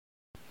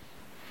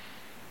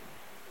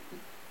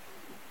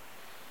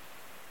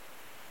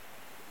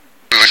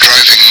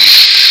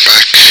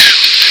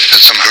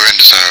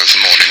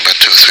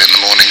2 or 3 in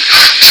the morning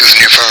through the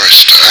New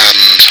Forest,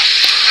 and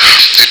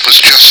it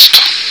was just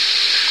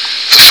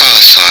the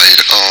far side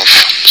of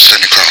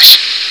Stony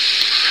Cross,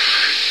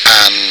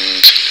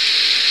 and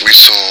we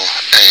saw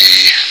a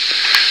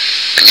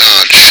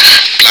large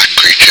black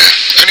creature,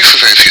 only for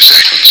very few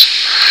seconds,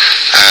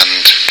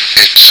 and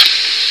it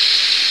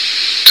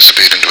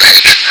disappeared into a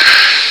hedge.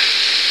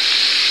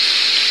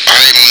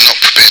 I'm not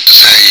prepared to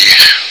say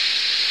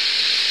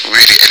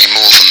really any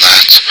more than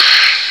that.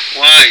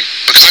 Why?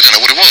 Because I don't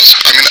know what it was.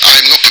 I mean,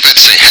 I'm not prepared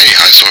to say, hey,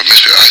 I saw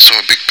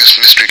a big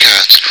mystery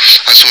cat.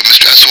 I saw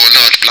a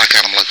large black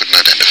animal I couldn't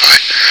identify,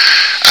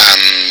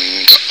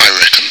 and I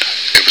reckon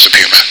it was a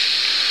puma.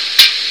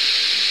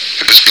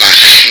 It was black.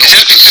 Is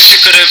it because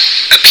you've got a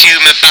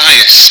puma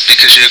bias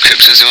because you're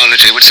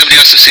cryptozoology? Would somebody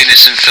else have seen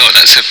this and thought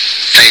that's a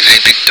very, very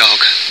big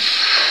dog?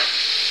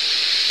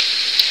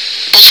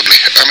 Possibly.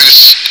 I mean,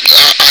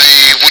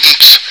 I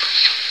wouldn't.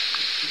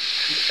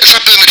 It's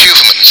represented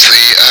Hubermans,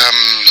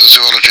 the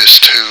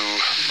zoologist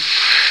who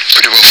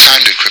pretty well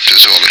founded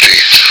cryptozoology,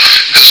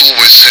 has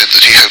always said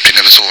that he hoped he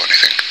never saw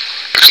anything,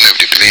 because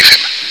nobody believed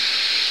him.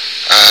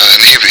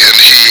 And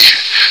he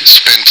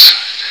spent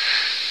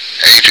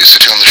ages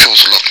sitting on the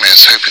shores of Loch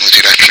Ness hoping that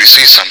he'd actually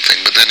see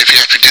something, but then if he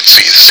actually did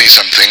see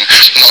something,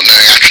 not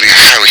knowing actually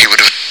how he would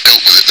have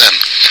dealt with it then.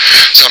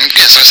 So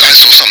yes, I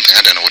saw something,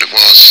 I don't know what it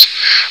was.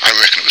 I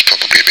reckon it was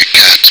probably a big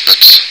cat,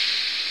 but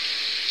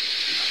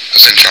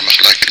essentially I'm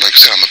like I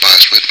say, I'm a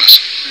biased witness.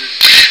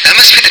 That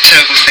must be the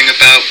terrible thing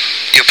about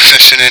your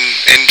profession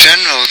in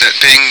general, that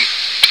being,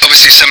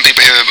 obviously some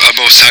people here are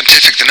more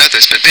scientific than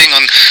others, but being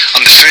on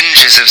the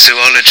fringes of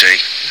zoology,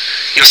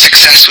 your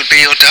success would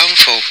be your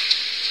downfall.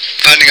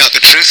 Finding out the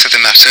truth of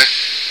the matter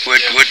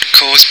would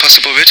cause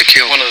possible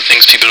ridicule. One of the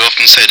things people have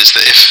often said is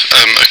that if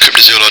a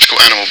cryptozoological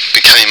animal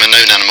became a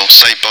known animal,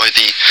 say by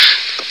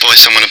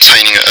someone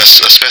obtaining a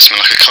specimen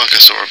like a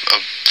carcass or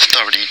a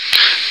thoroughly,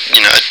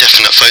 a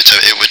definite photo,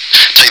 it would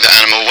take that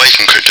animal away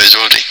from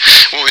cryptozoology.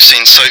 What we've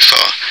seen so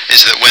far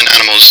is that when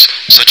animals,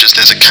 such as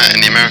there's a cat in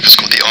the Americas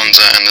called the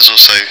onza, and there's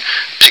also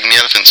pygmy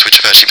elephants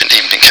which have actually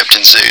even been kept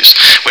in zoos,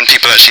 when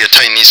people actually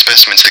attain these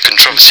specimens, the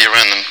controversy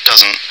around them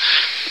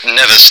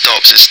never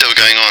stops. It's still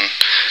going on.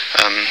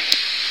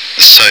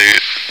 So,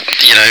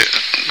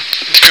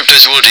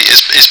 cryptozoology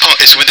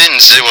is within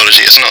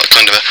zoology. It's not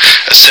kind of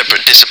a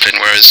separate discipline,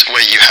 whereas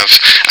where you have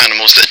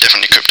animals that are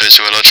definitely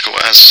cryptozoological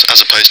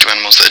as opposed to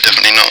animals that are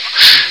definitely not.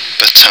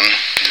 But,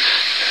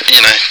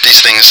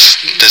 these things,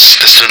 there's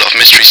still a lot of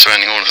mystery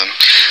surrounding all of them.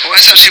 Well,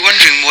 I was actually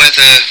wondering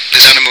whether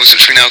there's animals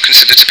which we now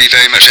consider to be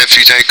very much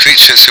everyday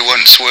creatures who were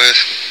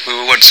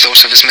once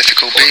thought of as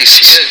mythical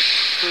beasts.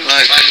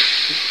 Like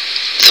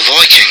the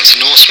Vikings,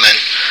 Norsemen,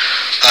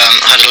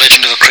 had a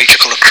legend of a creature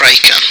called a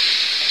kraken,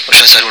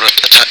 which they said would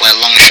attack their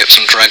longships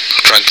and drag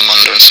them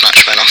under and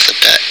snatch men off the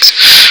decks.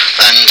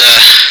 And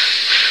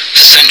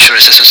for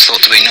centuries this was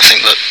thought to be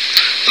nothing but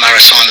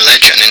maritime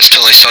legend,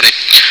 until they started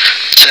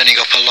turning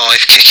up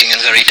alive, kicking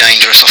and very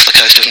dangerous off the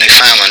coast of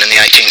Newfoundland in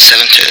the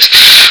 1870s.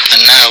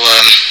 And now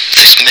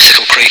this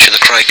mythical creature,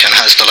 the kraken,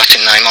 has the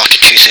Latin name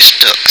Articusis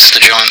dux,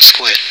 the giant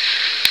squid.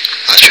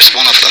 And that's just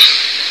one of them.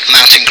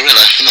 Mountain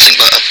gorilla, nothing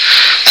but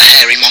a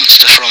hairy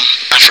monster from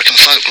African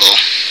folklore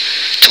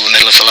till the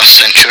middle of the last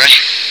century.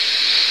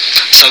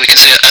 So we can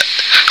see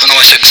an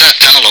almost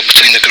exact analogue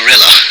between the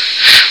gorilla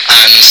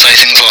and, say,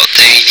 things like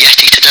the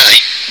yeti today.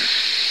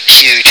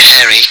 Huge,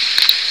 hairy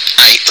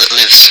ape that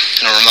lives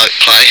in a remote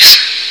place.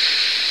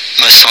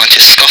 Most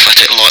scientists scoff at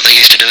it like they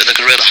used to do at the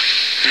gorilla.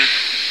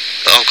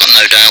 But I've got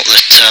no doubt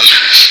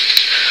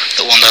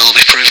that one day will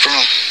be proved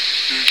wrong.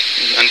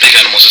 And big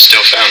animals are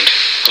still found,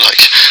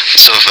 like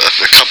sort of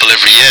a couple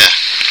every year.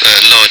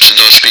 Large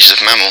species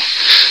of mammal.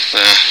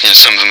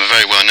 Some of them are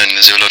very well known in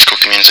the zoological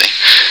community,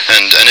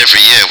 and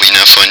every year we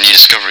now find new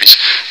discoveries.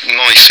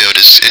 My field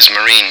is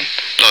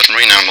large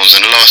marine animals,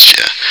 and last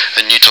year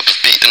a new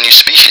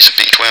species of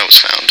beaked whale was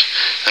found,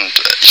 and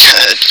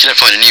you don't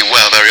find a new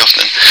whale very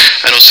often.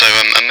 And also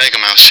a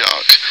megamouth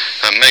shark.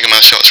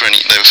 Megamouth sharks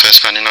they were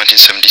first found in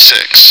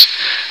 1976,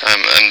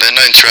 and they're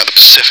known throughout the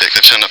Pacific.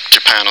 They've turned up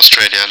Japan,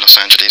 Australia, Los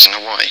Angeles, and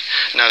Hawaii.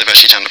 Now they've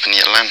actually turned up in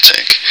the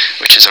Atlantic,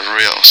 which is a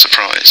real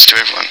surprise to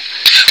everyone.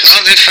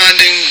 Aren't they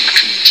finding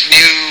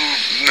new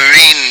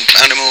marine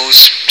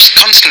animals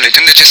constantly?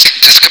 Didn't they just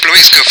a couple of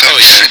weeks ago found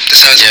the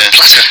size of a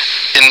platter?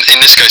 In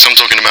this case, I'm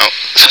talking about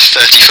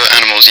 30-foot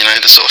animals.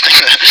 The sort of thing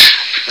that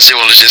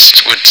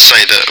zoologists would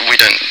say that we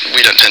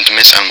don't tend to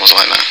miss animals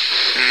like that.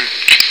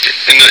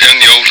 In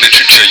the old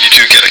literature, you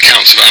do get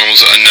accounts of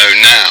animals that are known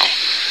now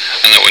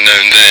and that were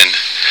known then,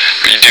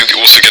 but you do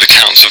also get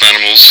accounts of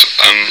animals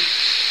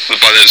that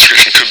by their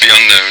description could be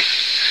unknown.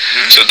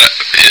 So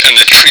and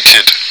they're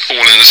treated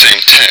all in the same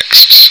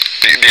texts.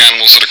 The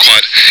animals that are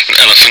quite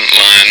elephant,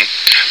 lion,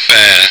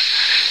 bear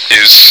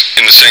is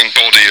in the same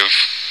body of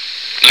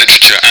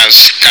literature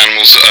as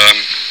animals that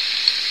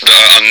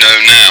are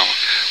unknown now,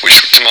 which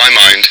to my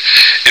mind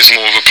is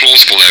more of a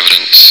plausible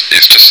evidence.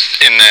 It's just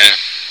in their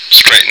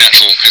straight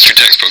natural history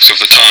textbooks of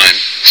the time,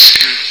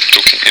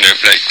 talking,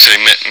 like say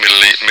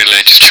Middle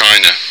Ages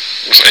China,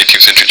 or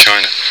 18th century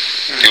China.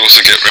 You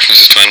also get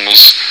references to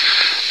animals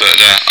that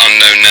are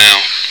unknown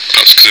now,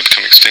 perhaps because they've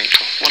become extinct.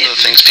 One of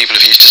the things people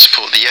have used to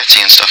support the Yeti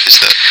and stuff is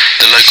that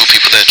the local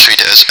people there treat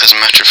it as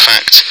a matter of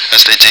fact,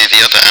 as they do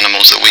the other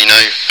animals that we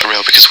know are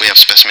real because we have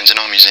specimens in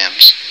our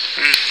museums.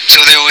 So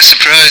they're always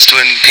surprised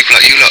when people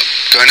like you lot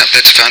going up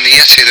there to find the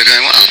Yeti. They're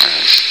going, well,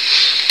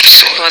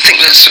 Well, I think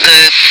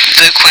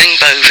the Quang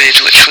bovid,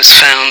 which was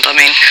found, I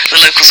mean,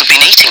 the locals have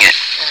been eating it.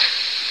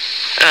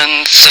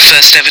 And the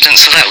first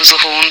evidence of that was the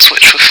horns,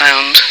 which were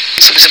found.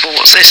 So they said, well,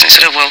 what's this? And they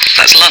said, oh, well,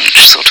 that's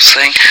lunch, sort of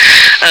thing.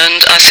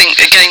 And I think,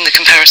 again, the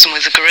comparison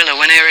with the gorilla,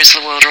 when areas of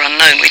the world are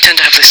unknown, we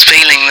tend to have this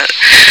feeling that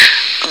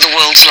the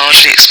world's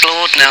largely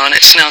explored now, and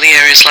it's now the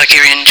areas like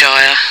Irian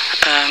Jaya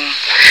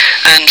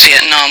and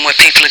Vietnam where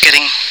people are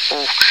getting,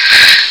 or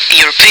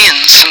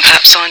Europeans and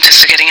perhaps scientists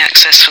are getting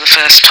access for the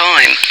first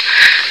time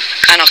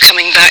and are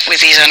coming back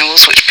with these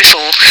animals which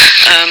before,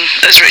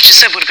 as Richard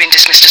said, would have been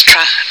dismissed as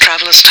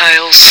travellers'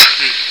 tales,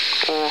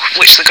 or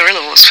which the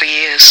gorilla was for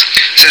years.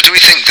 So do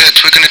we think that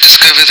we're going to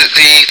discover that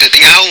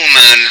the owl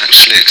man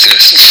actually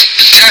exists?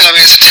 I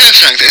mean, it's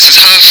terrifying. It's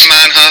half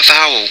man, half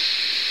owl.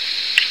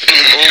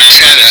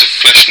 Outside of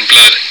flesh and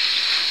blood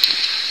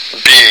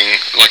being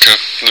like a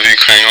living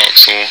crane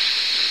ox or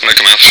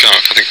megamouth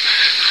shark, I think.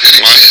 It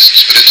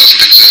exists, but it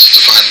doesn't exist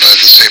defined by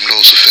the same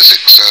laws of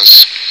physics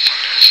as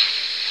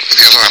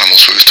the other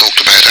animals we've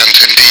talked about, and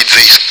indeed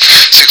the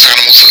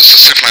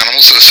seven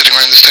animals that are sitting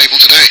around this table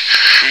today.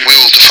 We're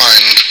all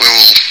defined,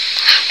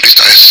 at least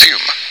I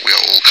assume, we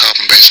are all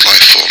carbon-based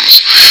life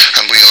forms,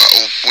 and we are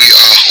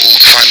all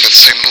defined by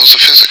the same laws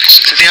of physics.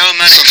 So the owl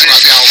man Something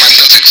like the owl man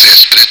does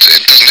exist, but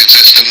it doesn't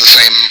exist in the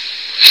same,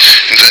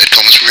 inverted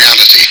commas,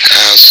 reality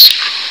as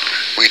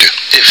we do.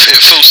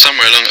 It falls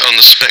somewhere along on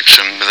the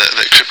spectrum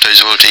that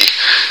cryptozoology,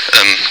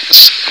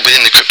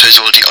 within the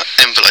cryptozoology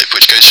envelope,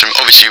 which goes from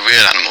obviously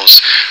real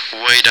animals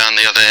way down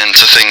the other end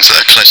to things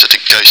that are closer to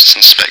ghosts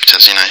and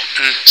spectres,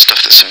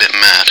 stuff that's a bit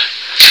mad.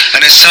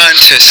 And as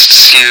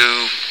scientists,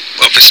 you're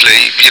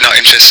not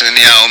interested in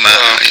the owl man,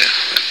 are you?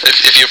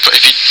 If you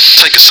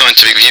take a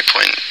scientific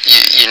viewpoint,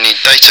 you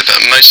need data, but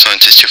most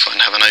scientists you'll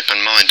find have an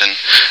open mind and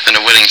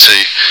are willing to,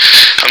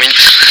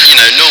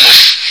 normal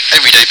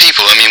everyday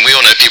people. I mean, we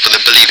all know people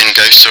that believe in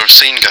ghosts or have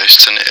seen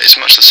ghosts, and it's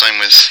much the same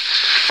with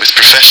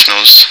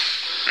professionals.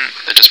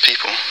 They're just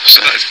people.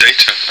 So that is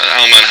data.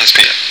 Owlman has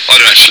been. I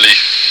don't actually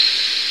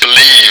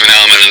believe in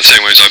Owlman in the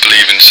same way as I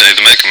believe in, say,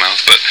 the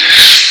megamouth, but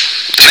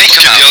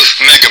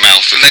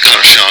megamouth, the kind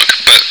of shark.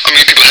 But I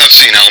mean, people have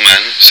seen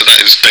Owlman, so that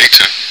is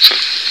data. So,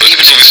 but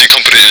it's obviously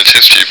competent in a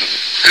test tube.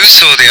 Who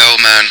saw the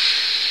owl man?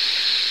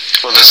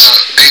 Well, there's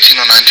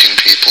 18 or 19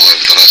 people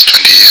over the last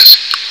 20 years.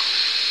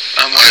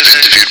 And I've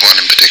interviewed one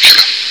in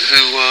particular.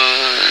 Who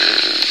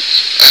was?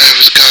 It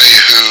was a guy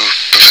who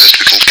prefers to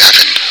be called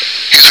Gavin.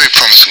 He's a very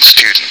promising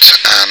student,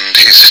 and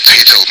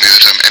he told me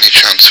that any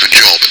chance of a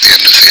job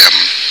at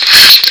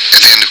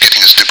the end of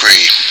getting his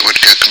degree would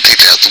go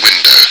completely out the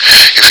window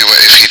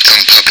if he'd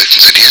gone public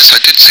and said, yes, I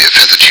did see a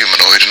feathered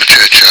humanoid in a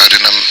churchyard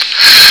in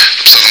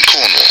southern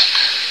Cornwall.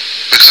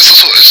 Because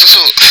it's the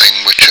sort of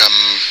thing which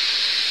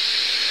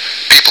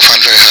people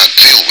find very hard to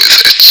deal with.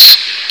 It's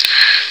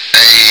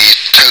a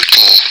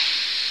total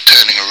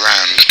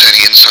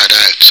turning inside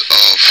out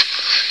of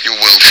your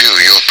worldview,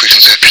 your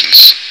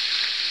preconceptions.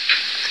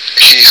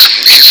 He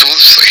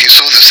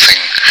saw this thing,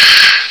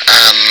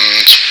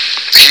 and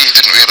he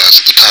didn't realise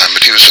at the time,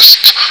 but he was just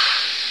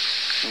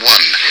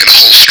one in a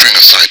whole string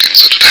of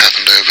sightings that had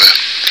happened over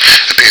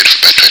a period of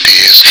about 20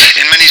 years.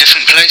 In many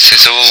different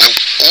places, all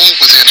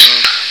within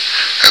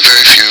a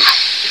very few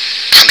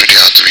hundred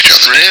yards of each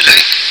other.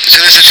 Really? So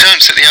there's a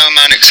chance that the owl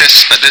man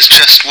exists, but there's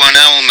just one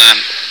owl man.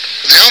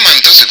 The owl man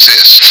does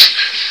exist.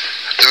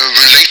 There are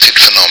related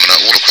phenomena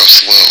all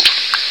across the world.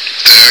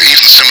 There are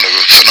even similar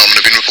phenomena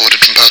have been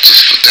reported from parts of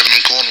Devon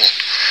and Cornwall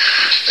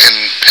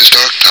in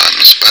historic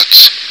times, but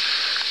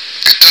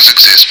it does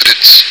exist, but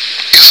it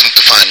isn't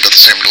defined by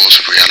the same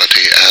laws of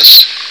reality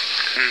as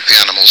the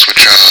animals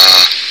which are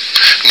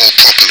more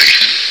properly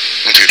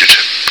included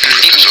in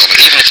cryptozoology.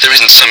 Even if there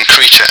isn't some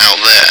creature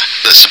out there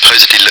that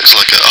supposedly looks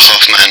like a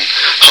half-man,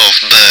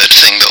 half-bird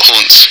thing that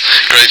haunts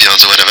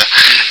graveyards or whatever,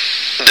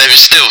 there is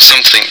still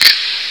something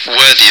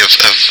worthy of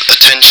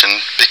attention,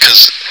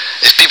 because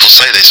if people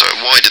say they saw it,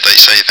 why did they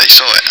say they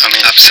saw it? I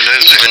mean,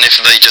 absolutely. Even if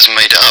they just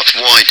made it up,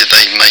 why did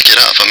they make it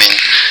up? I mean,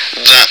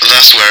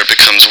 that's where it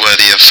becomes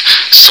worthy of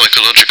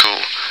psychological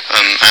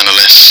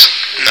analysis.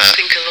 I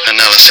think a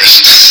lot of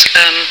things,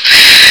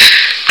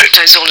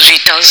 cryptozoology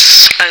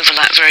does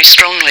overlap very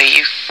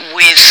strongly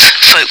with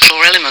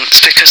folklore elements,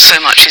 because so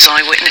much is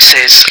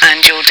eyewitnesses,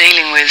 and you're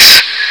dealing with,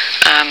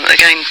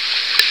 again,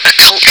 a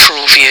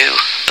cultural view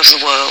of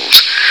the world.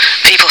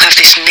 People have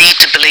this need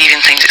to believe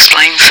in things,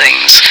 explain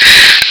things,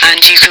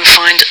 and you can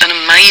find an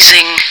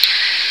amazing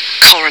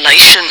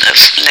correlation of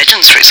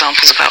legends, for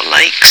example, about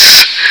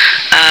lakes.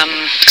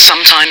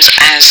 Sometimes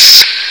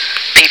as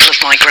people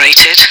have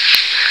migrated,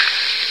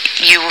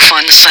 you will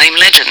find the same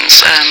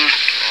legends.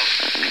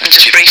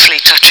 just briefly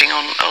touching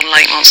on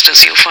lake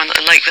monsters, you'll find that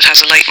a lake that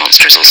has a lake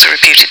monster is also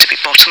reputed to be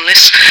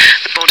bottomless.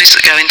 The bodies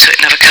that go into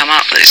it never come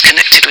up, that it's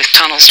connected with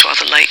tunnels to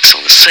other lakes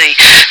or the sea.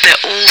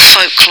 They're all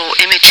folklore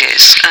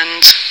images,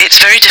 and it's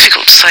very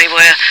difficult to say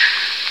where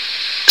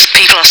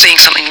people are seeing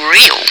something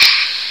real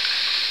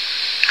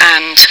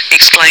and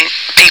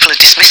people are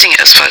dismissing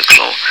it as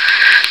folklore,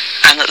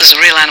 and that there's a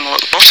real animal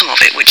at the bottom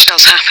of it, which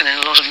does happen in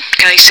a lot of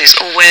cases,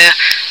 or where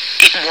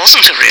it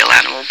wasn't a real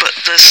animal, but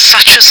there's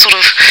such a sort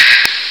of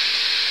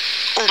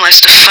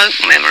almost a folk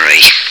memory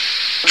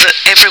that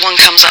everyone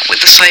comes up with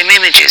the same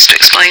images to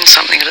explain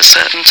something at a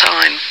certain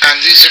time.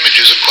 And these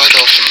images are quite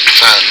often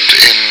found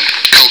in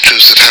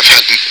cultures that have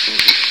had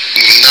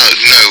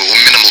no or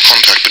minimal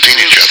contact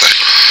between each other.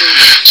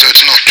 So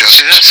it's not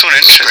just... That's all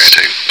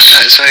interesting.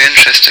 That is very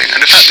interesting. And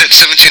the fact that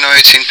 17 or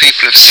 18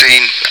 people have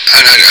seen,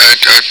 and I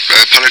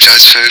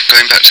apologise for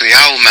going back to the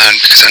owl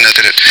man, because I know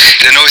that it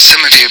annoys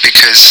some of you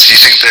because you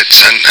think that,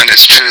 and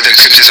it's true that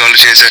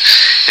cryptozoology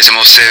is a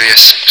more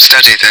serious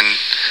study than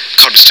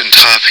Protestant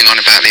harping on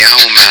about the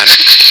owl man.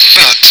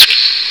 But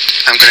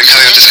I'm going to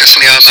carry on discussing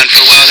the owl man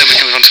for a while, then we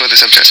can move on to other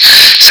subjects.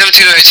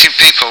 17 or 18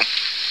 people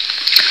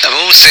have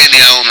all seen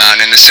the owl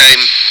man in the same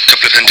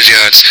couple of 100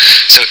 yards.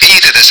 So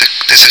either there's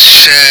a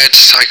shared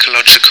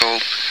psychological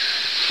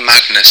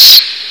madness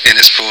in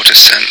its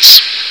broadest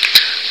sense,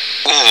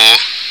 or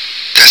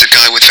there's a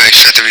guy with very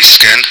feathery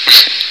skin,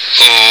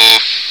 or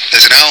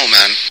there's an owl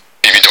man.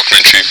 TV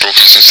documentary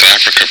broadcast in South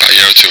Africa about a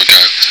year or two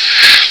ago.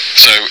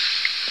 So,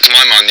 to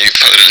my mind, the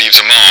fact that it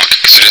leaves a mark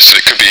suggests that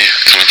it could be a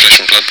kind of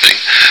flesh and blood thing,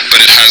 but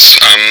it has,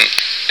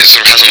 it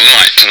sort of has a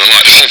light, and the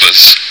light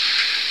hovers.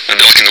 And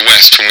often in the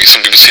West, when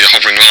some people see a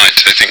hovering light,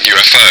 they think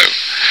UFO.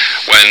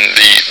 When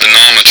the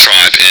Nama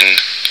tribe in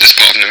this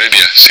part of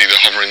Namibia see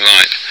the hovering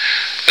light,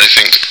 they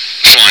think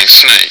flying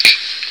snake.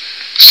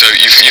 So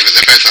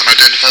they're both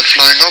unidentified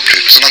flying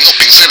objects, and I'm not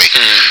being silly.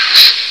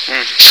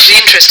 The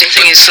interesting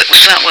thing is that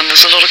with that one,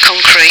 there's a lot of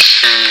concrete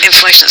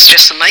information that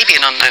suggests there may be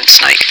an unknown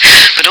snake.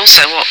 But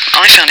also what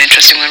I found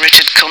interesting when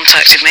Richard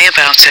contacted me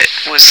about it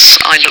was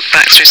I looked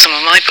back through some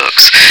of my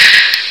books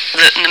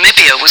that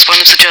Namibia was one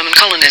of the German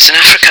colonies in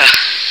Africa.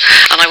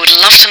 And I would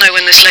love to know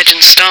when this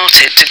legend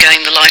started to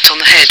gain the light on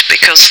the head,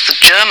 because the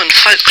German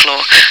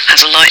folklore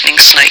has a lightning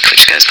snake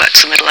which goes back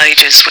to the Middle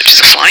Ages, which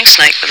is a flying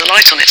snake with a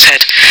light on its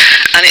head.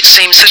 And it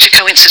seems such a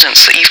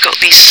coincidence that you've got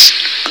this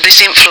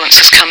influence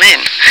has come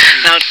in.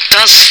 Now,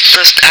 does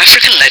the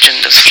African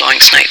legend of the flying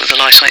snake with the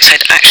light on its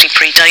head actually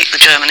predate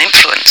the German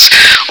influence?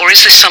 Or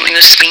is this something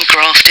that's been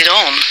grafted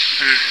on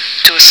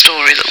to a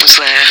story that was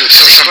there?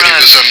 So somebody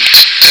was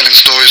telling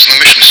stories in the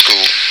mission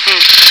school.